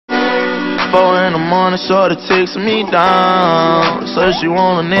4 in the morning, shorty texting me down. So she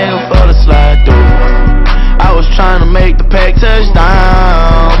want a nigga for the slide through. I was trying to make the pack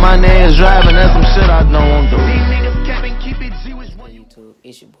touchdown. My niggas driving, that's some shit I don't do. YouTube,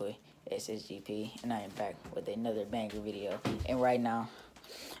 it's your boy SSGP, and I am back with another banger video. And right now,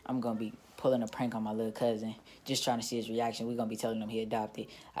 I'm gonna be pulling a prank on my little cousin, just trying to see his reaction. We're gonna be telling him he adopted.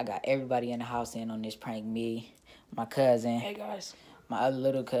 I got everybody in the house in on this prank: me, my cousin, hey guys, my other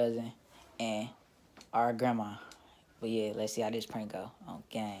little cousin, and our grandma. But yeah, let's see how this prank go on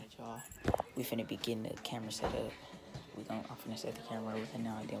gang. Y'all, we finna be getting the camera set up. I'm finna set the camera with him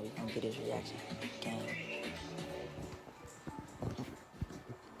now, and then we gonna get his reaction. Gang.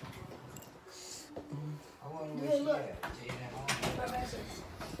 hey, look.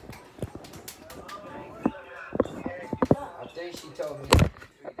 I think she told me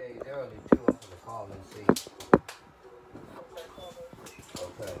 3 days early too. I'm gonna call and see.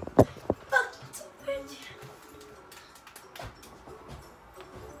 Okay.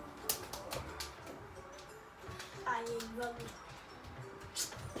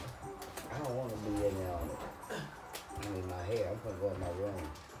 I don't want to be in there in my hair. I'm gonna go in my room.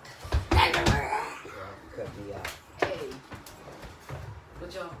 So I can cut me out. Hey,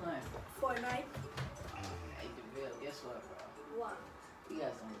 what y'all playing? Fortnite. Hey, DeVille, guess what, bro? What? He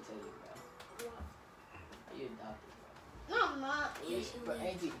got something to tell you, bro. What? Are you adopted, No, I'm not. bro? Yes, bro.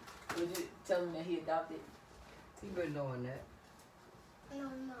 Auntie, would you tell him that he adopted? You been doing that? No,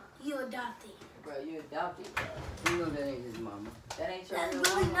 I'm not. You adopted. Bro, you adopted, bro. You know that ain't his mama. That ain't your That's real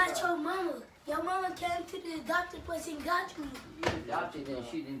really mama, not bro. your mama. Your mama came to the adopted place and got you. You adopted, Then bro.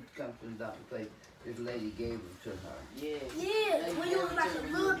 she didn't come to the doctor place. This lady gave him to her. Yeah. Yeah, Like, when you was like a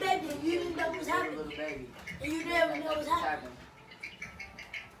when little baby and you didn't know what was you were a happening. little baby. And you never know what's happening. happening.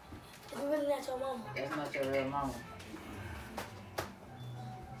 It's really not your mama. That's not your real mama.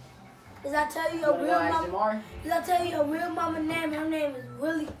 Cause I tell you You your wanna real go ask mama. Jamar? Cause I tell you your real mama name. Her name is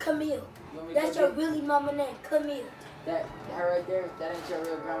really Camille. You want me to That's go your get really mama name, Camille. that? Her right there, that ain't your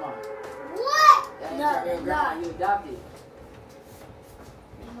real grandma. What? That ain't No, your real that's grandma. not. You adopted.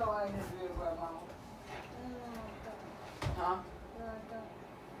 You know I ain't his real grandma. Huh?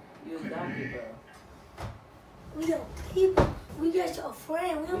 You adopted, bro. We your people. We just your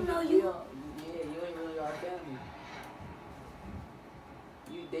friend. We don't know you. Yeah, you ain't really our family.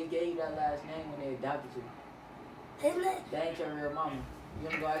 They gave you that last name when they adopted you. Isn't it? That ain't your real mama. You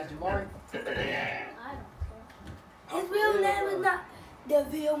wanna go ask Jamar? I don't care. His real name is not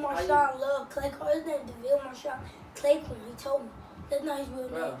DeVille Marshawn Love Claycorn. His name is DeVille Marshawn Claycorn. He told me. That's not his real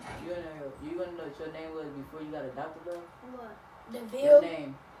Bro, name. you wanna know what your name was before you got adopted, bro? What? Your DeVille.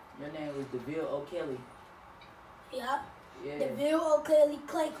 name was DeVille O'Kelly. Yeah. Yeah. DeVille O'Kelly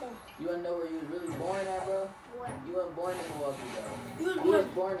Claycorn. You wanna know where you was really born at, bro? What? You wasn't born in Milwaukee, bro. You You was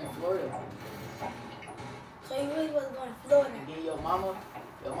was born in Florida. So you really wasn't going to Florida. And then your mama,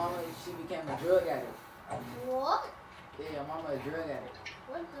 she became a drug addict. What? Yeah, your mama a drug addict.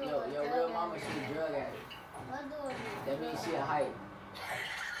 What Your real mama, she a drug addict. That means she a hype.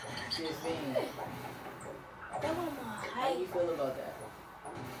 She a fiend. That mama How you hype. feel about that?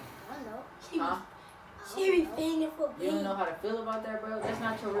 I know. Huh? She be fiending for You don't me. know how to feel about that, bro? That's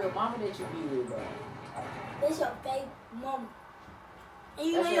not your real mama that you be with, bro. That's your fake mama. And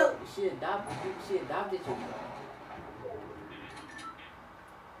you know That's your... she adopted you, bro.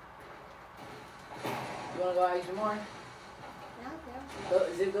 You wanna go ask Jamar?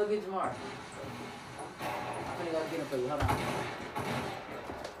 Go get Jamar. I'm gonna go get him for you. Hold on.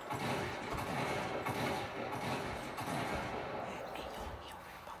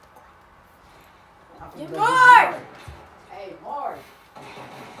 Jamar! Hey, Mark!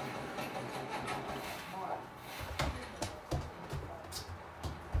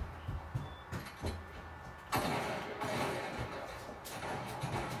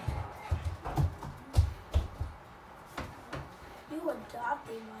 You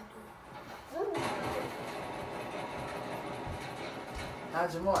adopted my dude. Now,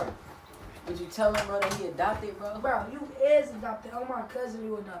 Jamar, would you tell him, bro, that he adopted, bro? Bro, you is adopted. I'm my cousin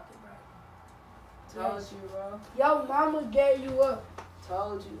you adopted, bro. Told you, bro. Your mama gave you up.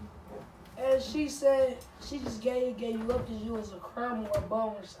 Told you. And she said she just gave you up because you was a crumb or a bum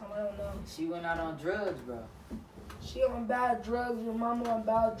or something. I don't know. She went out on drugs, bro. She on bad drugs. Your mama on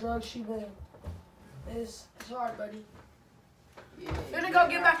bad drugs. She been... It's hard, buddy. Yeah. We're gonna go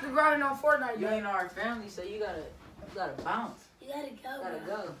get back to grinding on Fortnite, You bro. ain't our family, so you gotta bounce. You gotta go, You gotta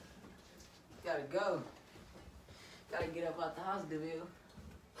bro. go. You gotta go. Gotta get up out the house, DeVille.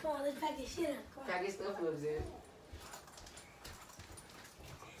 Come on, let's pack this shit up. Come on. Pack your stuff up, Zed.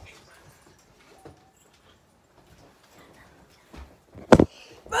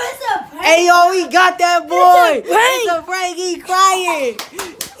 Bro, it's a prank. Hey, yo, we got that boy. It's It's a prank. He crying.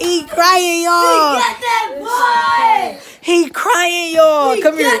 He crying, We y'all. got that boy. He crying, y'all. We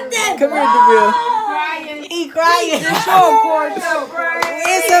Come here. got that Come here, DeVille. He crying. It's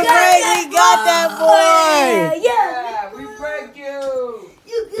a prank. We got that boy. Yeah. We pranked you.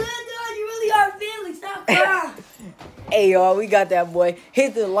 You good, dog? You really are feeling. Stop crying. Hey, y'all, we got that boy.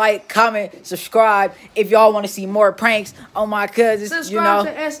 Hit the like, comment, subscribe if y'all want to see more pranks on my cousins. Subscribe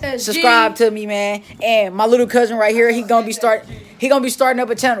to SSG. Subscribe to me, man. And my little cousin right here, he gonna be starting up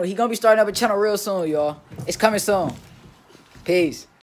a channel. He gonna be starting up a channel real soon, y'all. It's coming soon. Peace.